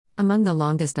Among the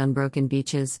longest unbroken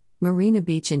beaches, Marina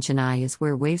Beach in Chennai is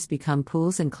where waves become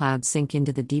pools and clouds sink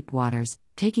into the deep waters,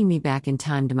 taking me back in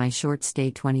time to my short stay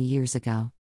 20 years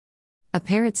ago. A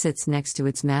parrot sits next to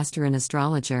its master, an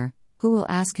astrologer, who will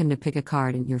ask him to pick a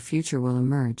card and your future will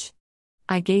emerge.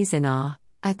 I gaze in awe.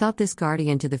 I thought this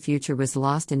guardian to the future was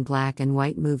lost in black and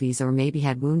white movies, or maybe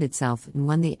had wounded itself in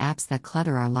one of the apps that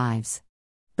clutter our lives.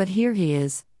 But here he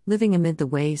is, living amid the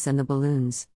waves and the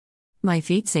balloons. My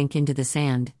feet sink into the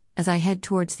sand as I head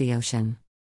towards the ocean.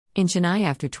 In Chennai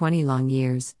after 20 long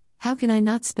years, how can I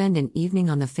not spend an evening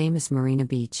on the famous Marina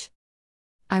Beach?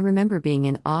 I remember being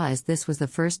in awe as this was the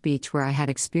first beach where I had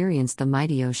experienced the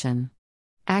mighty ocean.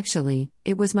 Actually,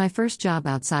 it was my first job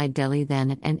outside Delhi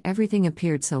then, and everything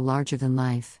appeared so larger than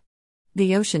life.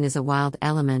 The ocean is a wild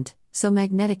element, so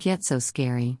magnetic yet so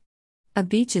scary. A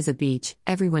beach is a beach,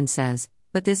 everyone says,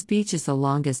 but this beach is the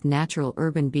longest natural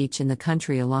urban beach in the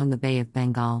country along the Bay of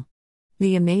Bengal.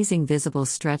 The amazing visible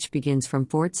stretch begins from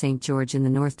Fort St. George in the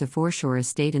north to Foreshore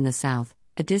Estate in the south,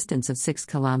 a distance of 6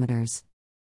 kilometers.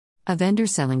 A vendor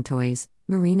selling toys,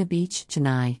 Marina Beach,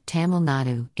 Chennai, Tamil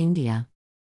Nadu, India.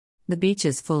 The beach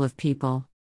is full of people.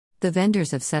 The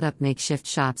vendors have set up makeshift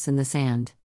shops in the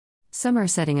sand. Some are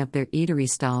setting up their eatery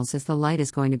stalls as the light is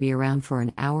going to be around for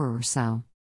an hour or so.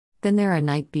 Then there are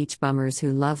night beach bummers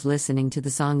who love listening to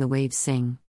the song the waves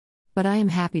sing. But I am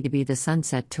happy to be the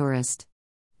sunset tourist.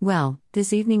 Well,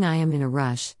 this evening I am in a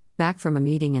rush, back from a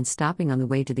meeting and stopping on the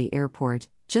way to the airport,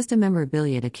 just a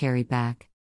memorabilia to carry back.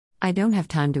 I don't have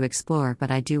time to explore,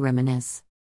 but I do reminisce.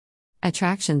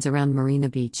 Attractions around Marina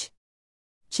Beach.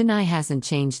 Chennai hasn't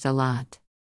changed a lot.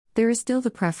 There is still the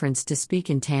preference to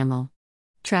speak in Tamil.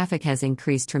 Traffic has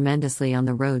increased tremendously on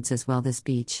the roads as well this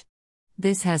beach.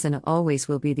 This has and always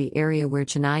will be the area where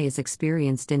Chennai is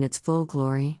experienced in its full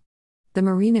glory. The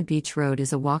Marina Beach Road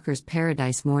is a walker's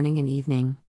paradise morning and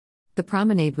evening. The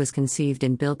promenade was conceived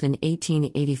and built in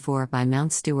 1884 by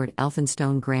Mount Stewart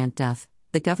Elphinstone Grant Duff,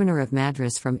 the governor of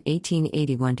Madras from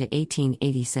 1881 to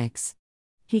 1886.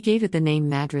 He gave it the name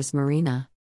Madras Marina.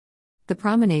 The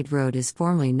promenade road is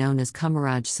formerly known as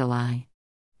Kamaraj Salai.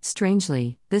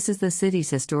 Strangely, this is the city's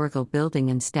historical building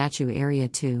and statue area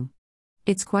too.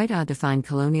 It's quite odd to find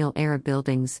colonial-era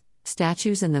buildings,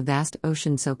 statues and the vast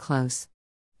ocean so close.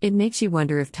 It makes you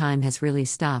wonder if time has really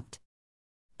stopped.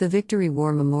 The Victory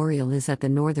War Memorial is at the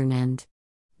northern end.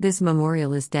 This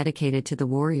memorial is dedicated to the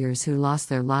warriors who lost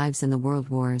their lives in the world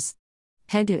wars.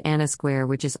 Head to Anna Square,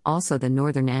 which is also the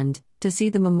northern end, to see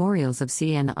the memorials of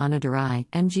C. N. Annadurai,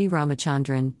 M. G.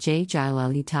 Ramachandran, J.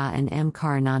 Jayalalitha and M.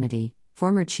 Karunanidhi,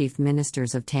 former chief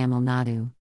ministers of Tamil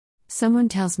Nadu. Someone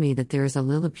tells me that there is a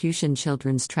Lilliputian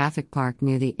children's traffic park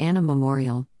near the Anna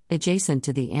Memorial, adjacent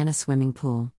to the Anna swimming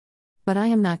pool. But I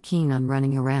am not keen on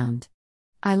running around.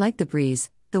 I like the breeze,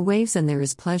 the waves, and there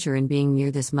is pleasure in being near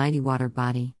this mighty water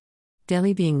body.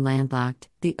 Delhi being landlocked,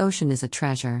 the ocean is a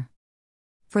treasure.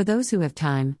 For those who have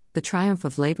time, the Triumph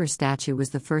of Labour statue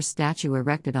was the first statue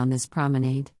erected on this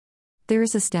promenade. There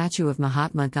is a statue of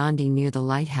Mahatma Gandhi near the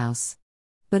lighthouse.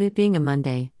 But it being a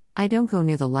Monday, I don't go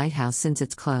near the lighthouse since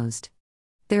it's closed.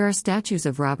 There are statues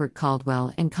of Robert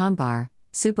Caldwell and Kanbar,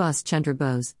 Subhas Chandra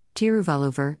Bose,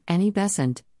 Tiruvalluvar, Annie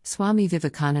Besant, Swami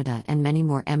Vivekananda and many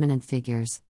more eminent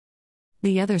figures.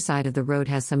 The other side of the road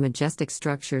has some majestic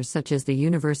structures such as the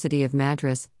University of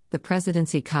Madras, the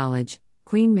Presidency College,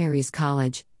 Queen Mary's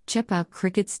College, Chepauk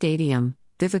Cricket Stadium,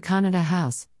 Vivekananda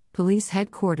House, Police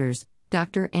Headquarters,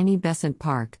 Dr. Annie Besant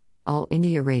Park, All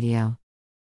India Radio.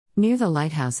 Near the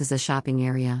lighthouse is a shopping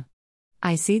area.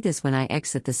 I see this when I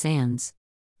exit the sands.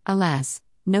 Alas,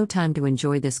 no time to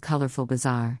enjoy this colorful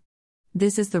bazaar.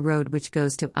 This is the road which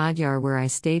goes to Adyar, where I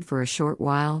stayed for a short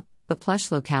while, the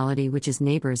plush locality which is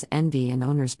neighbors' envy and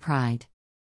owners' pride.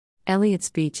 Elliott's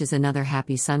Beach is another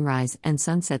happy sunrise and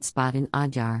sunset spot in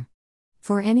Adyar.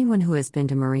 For anyone who has been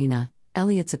to Marina,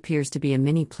 Elliott's appears to be a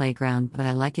mini playground, but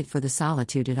I like it for the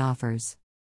solitude it offers.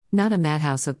 Not a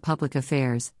madhouse of public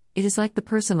affairs, it is like the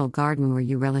personal garden where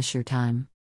you relish your time.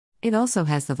 It also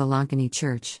has the Velankani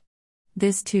Church.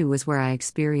 This too was where I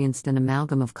experienced an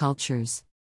amalgam of cultures.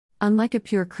 Unlike a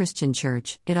pure Christian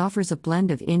church, it offers a blend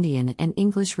of Indian and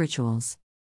English rituals.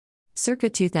 Circa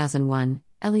 2001,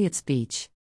 Elliott's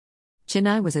Beach.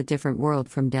 Chennai was a different world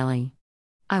from Delhi.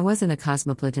 I wasn't a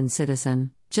cosmopolitan citizen,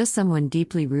 just someone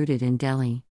deeply rooted in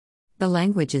Delhi. The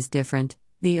language is different,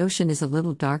 the ocean is a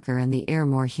little darker and the air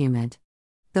more humid.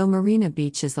 Though Marina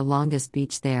Beach is the longest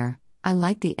beach there, I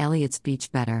like the Elliott's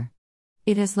Beach better.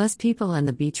 It has less people and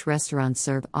the beach restaurants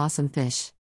serve awesome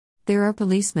fish. There are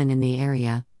policemen in the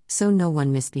area, so no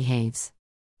one misbehaves.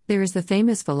 There is the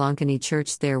famous Velankani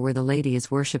church there where the lady is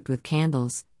worshipped with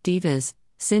candles, divas,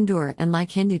 Sindoor, and like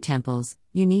Hindu temples,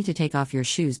 you need to take off your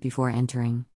shoes before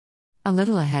entering. A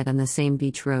little ahead on the same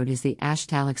beach road is the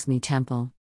Ashtalakshmi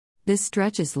temple. This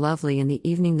stretch is lovely. In the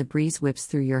evening the breeze whips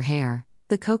through your hair.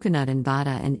 The coconut and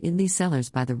vada and idli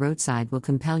sellers by the roadside will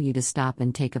compel you to stop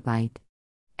and take a bite.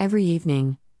 Every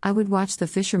evening, I would watch the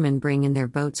fishermen bring in their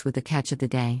boats with the catch of the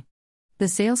day. The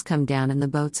sails come down and the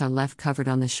boats are left covered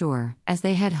on the shore as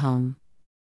they head home.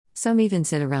 Some even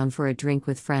sit around for a drink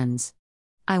with friends.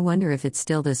 I wonder if it's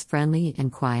still this friendly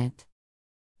and quiet.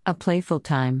 A playful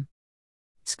time.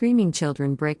 Screaming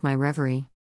children break my reverie.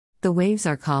 The waves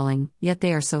are calling, yet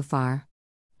they are so far.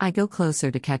 I go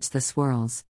closer to catch the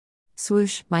swirls.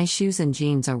 Swoosh, my shoes and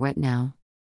jeans are wet now.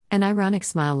 An ironic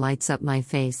smile lights up my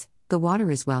face. The water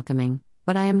is welcoming,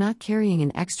 but I am not carrying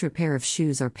an extra pair of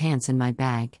shoes or pants in my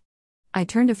bag. I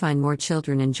turn to find more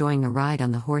children enjoying a ride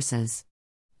on the horses.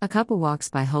 A couple walks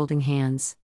by holding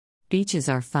hands. Beaches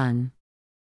are fun.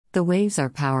 The waves are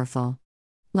powerful.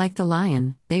 Like the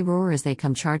lion, they roar as they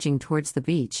come charging towards the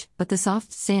beach, but the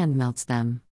soft sand melts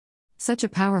them. Such a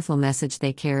powerful message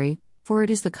they carry, for it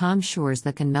is the calm shores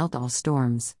that can melt all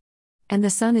storms. And the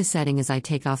sun is setting as I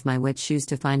take off my wet shoes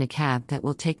to find a cab that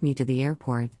will take me to the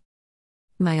airport.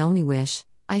 My only wish,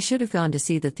 I should have gone to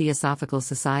see the Theosophical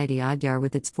Society Adyar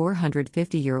with its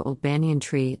 450-year-old banyan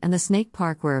tree and the snake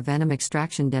park where a venom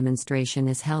extraction demonstration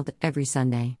is held every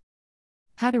Sunday.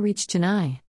 How to reach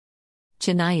Chennai?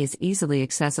 Chennai is easily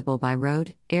accessible by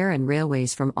road, air and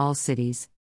railways from all cities.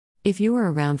 If you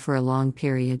are around for a long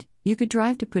period, you could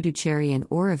drive to Puducherry and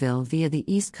Oroville via the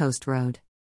East Coast Road.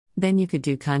 Then you could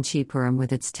do Kanchipuram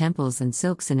with its temples and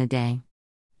silks in a day.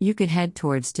 You could head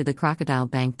towards to the Crocodile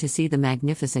Bank to see the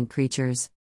magnificent creatures.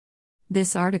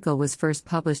 This article was first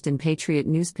published in Patriot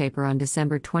newspaper on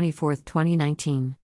December 24, 2019.